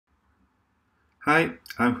Hi,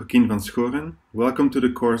 I'm Joaquin van Schoren. Welcome to the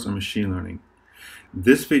course on machine learning.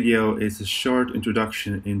 This video is a short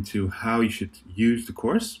introduction into how you should use the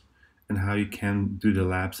course and how you can do the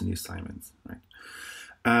labs and the assignments.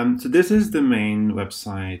 So this is the main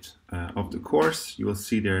website of the course. You will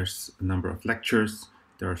see there's a number of lectures.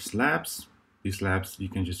 There's labs. These labs, you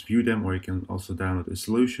can just view them or you can also download the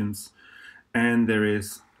solutions. And there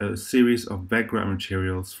is a series of background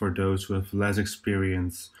materials for those who have less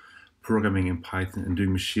experience programming in Python and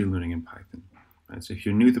doing machine learning in Python. So if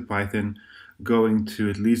you're new to Python, going to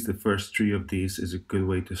at least the first 3 of these is a good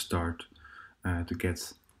way to start to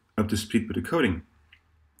get up to speed with the coding.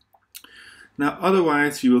 Now,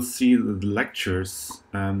 otherwise, you will see that the lectures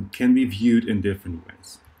can be viewed in different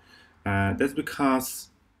ways. That's because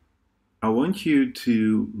I want you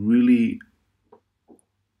to really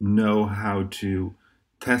know how to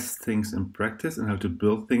test things in practice and how to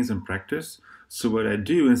build things in practice. So what I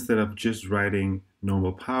do, instead of just writing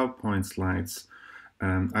normal PowerPoint slides,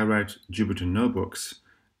 I write Jupyter notebooks,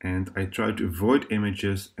 and I try to avoid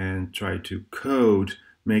images and try to code,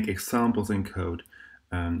 make examples in code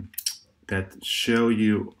that show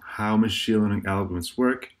you how machine learning algorithms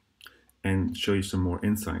work and show you some more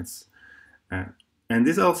insights. And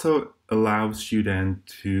this also allows you then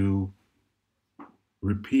to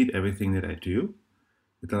repeat everything that I do.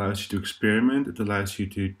 It allows you to experiment, it allows you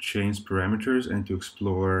to change parameters and to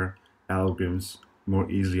explore algorithms more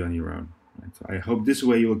easily on your own. Right? So I hope this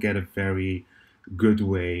way you will get a very good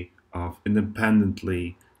way of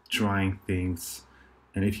independently trying things,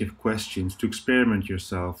 and if you have questions, to experiment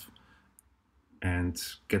yourself and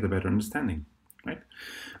get a better understanding. Right?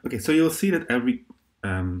 Okay, so you'll see that every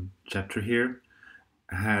chapter here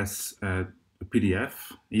has a PDF.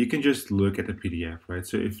 You can just look at the PDF, right?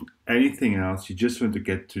 So if anything else, you just want to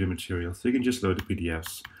get to the material, so you can just load the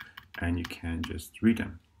PDFs and you can just read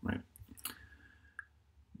them, right?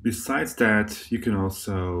 Besides that, you can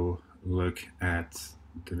also look at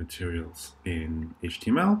the materials in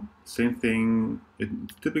HTML. Same thing, it's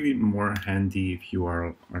typically more handy if you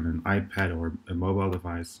are on an iPad or a mobile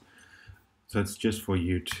device. So it's just for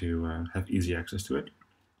you to have easy access to it.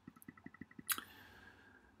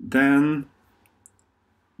 Then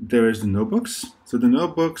there is the notebooks. So the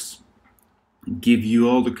notebooks give you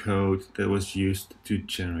all the code that was used to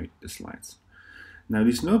generate the slides. Now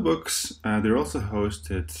these notebooks, they're also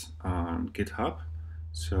hosted on GitHub.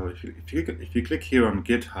 So if you click here on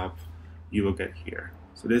GitHub, you will get here.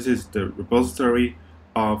 So this is the repository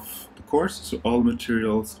of the course. So all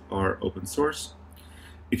materials are open source.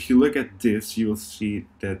 If you look at this, you will see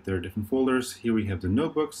that there are different folders. Here we have the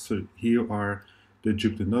notebooks. So here are the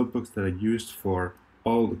Jupyter notebooks that I used for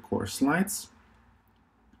all the course slides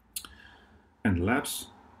and the labs.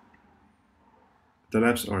 The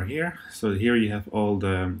labs are here. So here you have all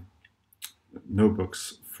the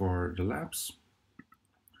notebooks for the labs.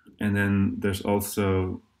 And then there's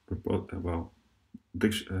also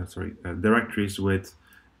directories with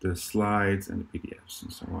the slides and the PDFs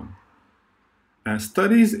and so on.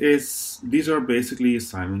 Studies these are basically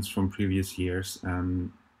assignments from previous years.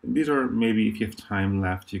 These are maybe, if you have time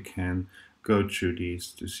left, you can go through these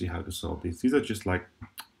to see how to solve these. These are just like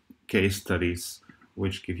case studies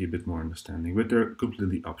which give you a bit more understanding, but they're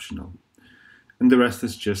completely optional. And the rest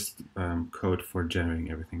is just code for generating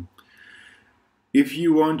everything. If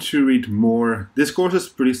you want to read more, this course is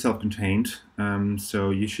pretty self-contained, so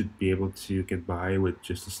you should be able to get by with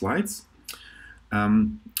just the slides.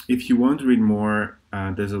 If you want to read more,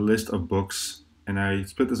 there's a list of books, and I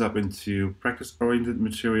split this up into practice-oriented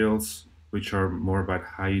materials, which are more about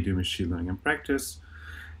how you do machine learning in practice,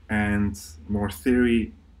 and more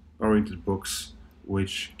theory-oriented books,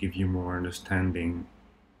 which give you more understanding,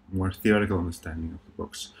 more theoretical understanding of the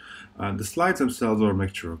books. The slides themselves are a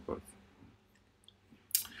mixture of both.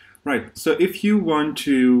 Right, so if you want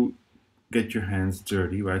to get your hands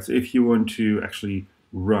dirty, right, so if you want to actually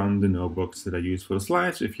run the notebooks that I use for the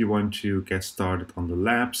slides, if you want to get started on the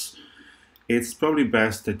labs, it's probably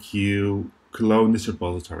best that you clone this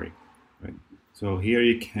repository. Right? So here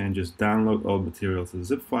you can just download all materials as a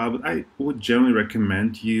zip file, but I would generally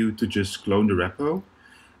recommend you to just clone the repo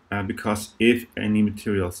because if any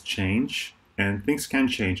materials change, and things can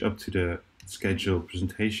change up to the scheduled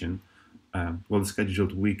presentation, the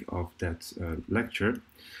scheduled week of that lecture,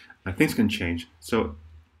 things can change. So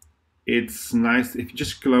it's nice if you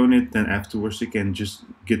just clone it, then afterwards you can just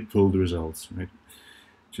git pull the results, right?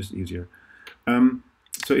 Just easier.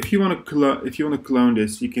 So if you want to clone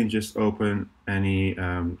this, you can just open any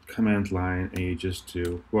command line and you just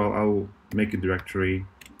I'll make a directory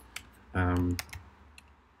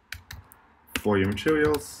for your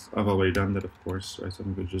materials. I've already done that, of course, right? So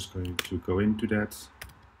I'm just going to go into that.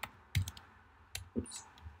 Oops.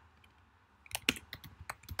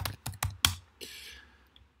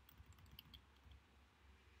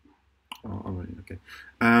 Oh, already, okay.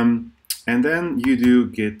 And then you do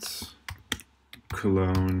git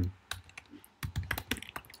clone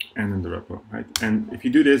and then the repo, right? And if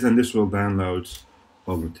you do this, then this will download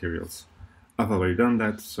all the materials. I've already done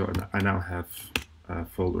that, so I now have a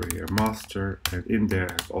folder here, master, and in there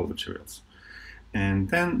I have all the materials. And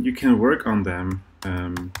then you can work on them,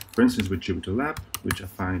 for instance, with Jupyter Lab, which I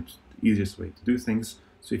find the easiest way to do things.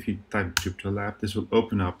 So if you type Jupyter Lab, this will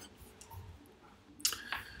open up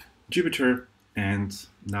Jupyter, and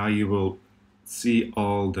now you will see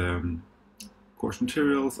all the course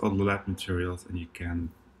materials, all the lab materials, and you can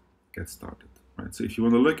get started. Right? So if you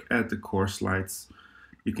want to look at the course slides,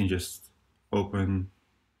 you can just open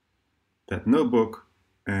that notebook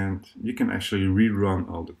and you can actually rerun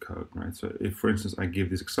all the code. Right? So if, for instance, I give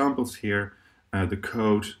these examples here, the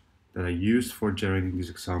code that I used for generating these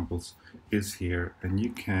examples is here, and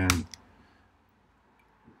you can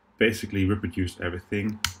basically reproduce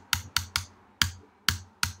everything.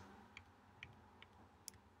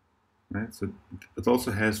 Right? So it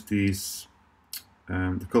also has these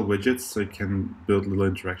they're called widgets, so you can build little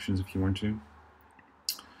interactions if you want to.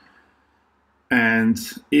 And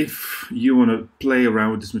if you want to play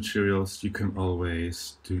around with these materials, you can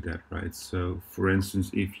always do that, right? So for instance,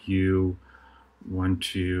 if you want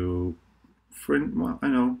to, well, I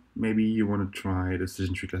know, maybe you want to try the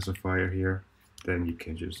decision tree classifier here, then you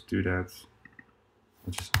can just do that.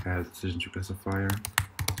 I'll just add decision tree classifier.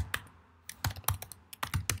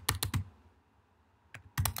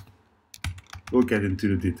 We'll get into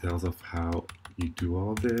the details of how you do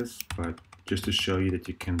all this, but just to show you that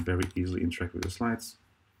you can very easily interact with the slides.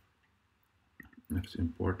 I have to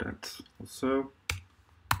import that also.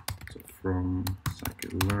 So from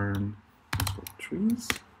scikit-learn trees,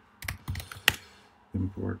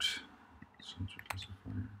 import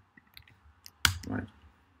classifier. Right.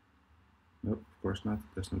 Nope, of course not.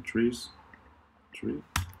 There's no trees. Tree.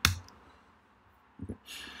 Okay.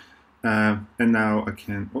 And now I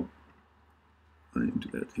can. Oh, I need to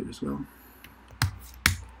do that here as well.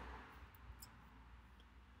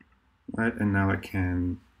 Right, and now I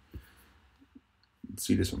can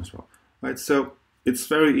see this one as well. Right, so it's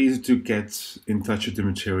very easy to get in touch with the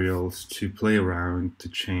materials, to play around, to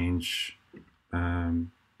change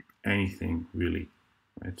anything really.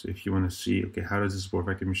 Right, so if you want to see, okay, how does this bore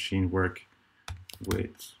vector machine work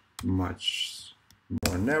with much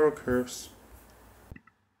more narrow curves,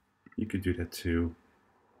 you could do that too.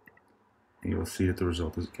 And you will see that the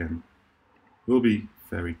result is again will be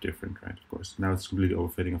very different, right? Of course. Now it's completely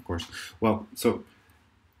overfitting, of course. Well, so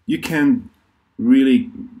you can really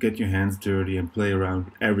get your hands dirty and play around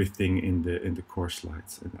with everything in the course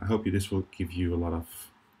slides. And I hope this will give you a lot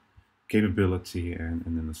of capability and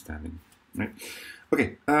understanding. Right?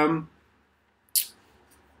 Okay.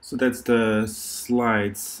 So that's the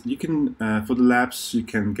slides. You can for the labs you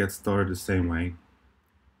can get started the same way.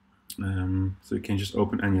 So you can just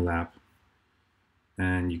open any lab,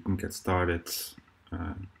 and you can get started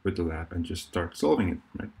with the lab and just start solving it,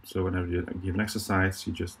 right? So whenever you give an exercise,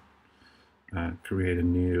 you just create a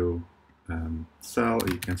new cell,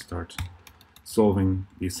 you can start solving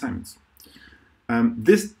the assignments.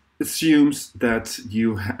 This assumes that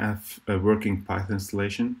you have a working Python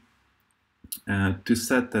installation. To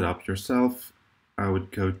set that up yourself, I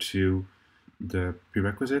would go to the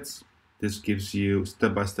prerequisites. This gives you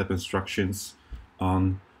step-by-step instructions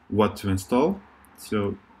on what to install.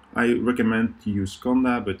 So I recommend to use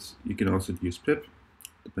Conda, but you can also use pip,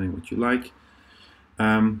 depending on what you like.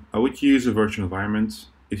 I would use a virtual environment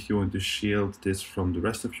if you want to shield this from the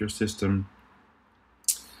rest of your system.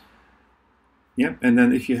 Yeah, and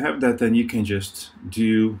then if you have that, then you can just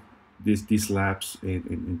do these labs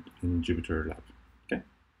in Jupyter Lab. Okay.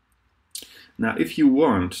 Now, if you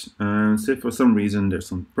want, say for some reason there's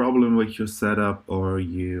some problem with your setup, or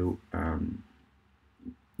you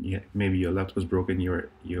maybe your laptop is broken,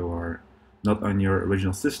 you're not on your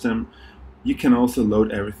original system, you can also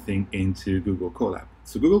load everything into Google Colab.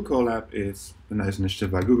 So Google Colab is a nice initiative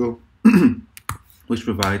by Google, which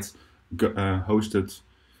provides hosted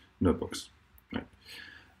notebooks.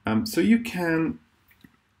 Right? So you can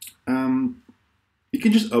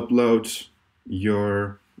just upload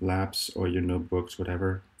your labs or your notebooks,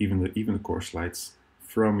 whatever, even the course slides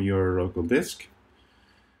from your local disk.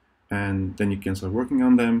 And then you can start working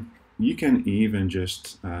on them. You can even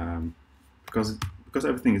just, because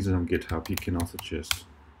everything is on GitHub, you can also just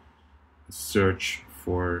search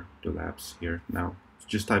for the labs here. Now,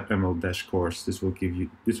 just type ml-course. This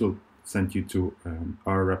will send you to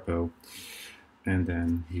our repo, and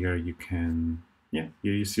then here you can, here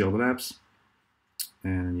you see all the labs,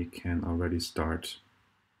 and you can already start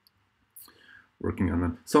working on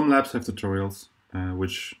them. Some labs have tutorials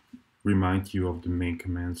which remind you of the main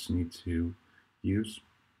commands you need to use,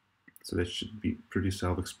 so that should be pretty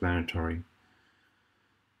self-explanatory.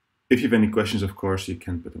 If you have any questions, of course, you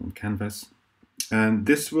can put them on Canvas. And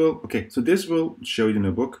this will, this will show you the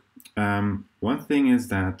notebook. One thing is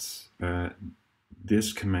that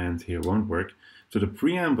this command here won't work. So the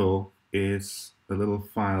preamble is a little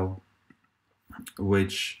file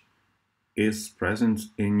which is present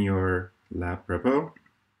in your lab repo,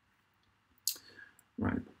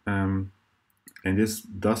 right? And this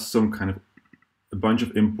does some kind of a bunch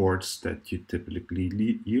of imports that you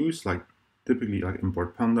typically use, like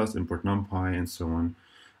import pandas, import numpy, and so on.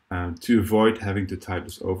 To avoid having to type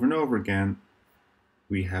this over and over again,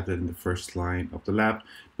 we have that in the first line of the lab,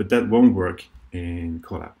 but that won't work in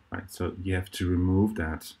Callup, right? So you have to remove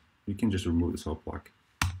that. You can just remove this whole block.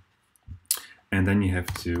 And then you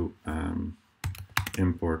have to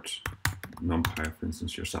import numpy, for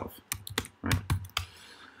instance, yourself, right?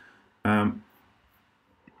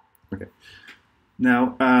 Okay.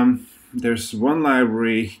 Now, there's one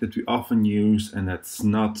library that we often use, and that's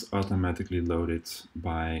not automatically loaded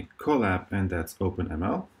by Callup, and that's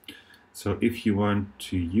OpenML. So if you want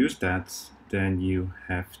to use that, then you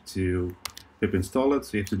have to pip install it.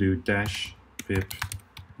 So you have to do -pip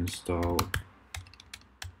install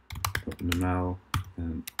OpenML,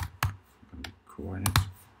 and I'm be quiet.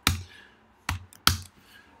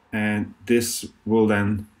 And this will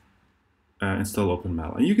then install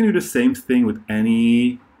OpenML. And you can do the same thing with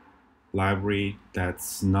any library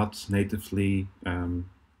that's not natively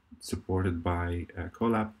supported by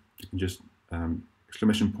Callup. You can just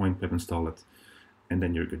 !pip install it, and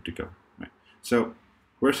then you're good to go. Right. So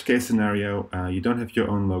worst case scenario, you don't have your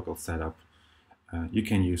own local setup. You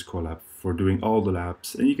can use Callup for doing all the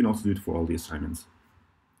labs, and you can also do it for all the assignments.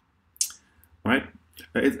 All right.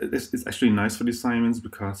 It's actually nice for the assignments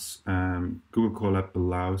because Google Callup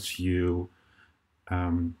allows you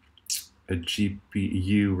a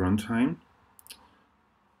GPU runtime.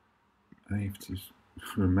 I have to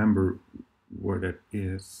remember where that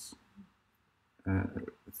is. At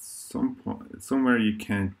some point, somewhere you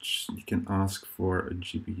can ask for a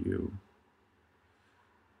GPU.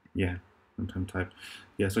 Yeah, runtime type.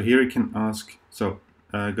 Yeah, so here you can ask. So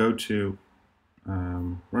go to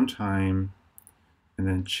runtime, and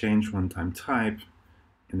then change runtime type,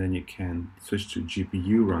 and then you can switch to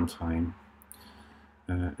GPU runtime.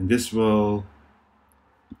 And this will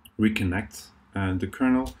reconnect the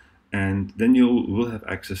kernel, and then you will have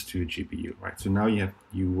access to a GPU, right? So now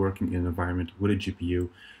you working in an environment with a GPU,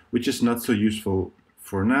 which is not so useful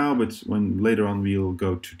for now, but when later on we'll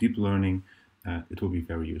go to deep learning, it will be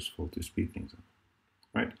very useful to speed things up,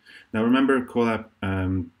 right? Now remember, Callup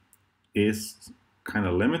is kind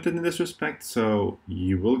of limited in this respect, so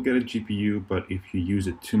you will get a GPU, but if you use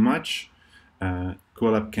it too much,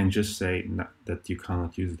 Callup can just say that you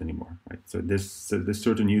cannot use it anymore, right? So there's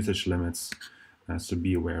certain usage limits, so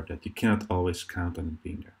be aware of that. You cannot always count on it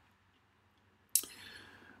being there.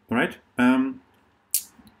 All right,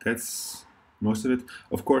 that's most of it.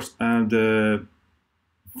 Of course, the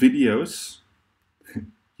videos,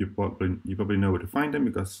 you probably know where to find them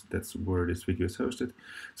because that's where this video is hosted.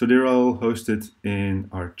 So they're all hosted in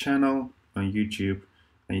our channel on YouTube,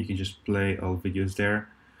 and you can just play all videos there.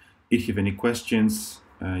 If you have any questions,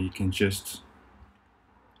 you can just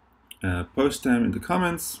post them in the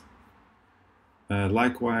comments.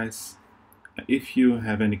 Likewise, if you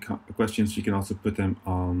have any questions, you can also put them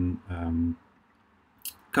on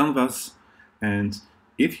Canvas. And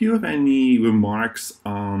if you have any remarks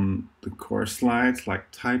on the course slides,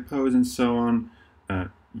 like typos and so on,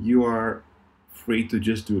 you are free to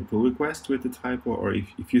just do a pull request with the typo, or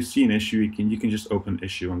if you see an issue, you can just open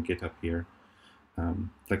issue on GitHub here.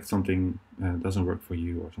 Like something doesn't work for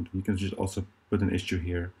you or something, you can just also put an issue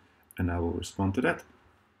here, and I will respond to that.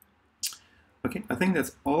 Okay, I think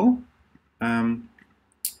that's all. I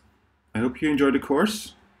hope you enjoyed the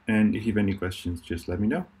course, and if you have any questions, just let me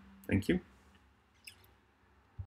know. Thank you.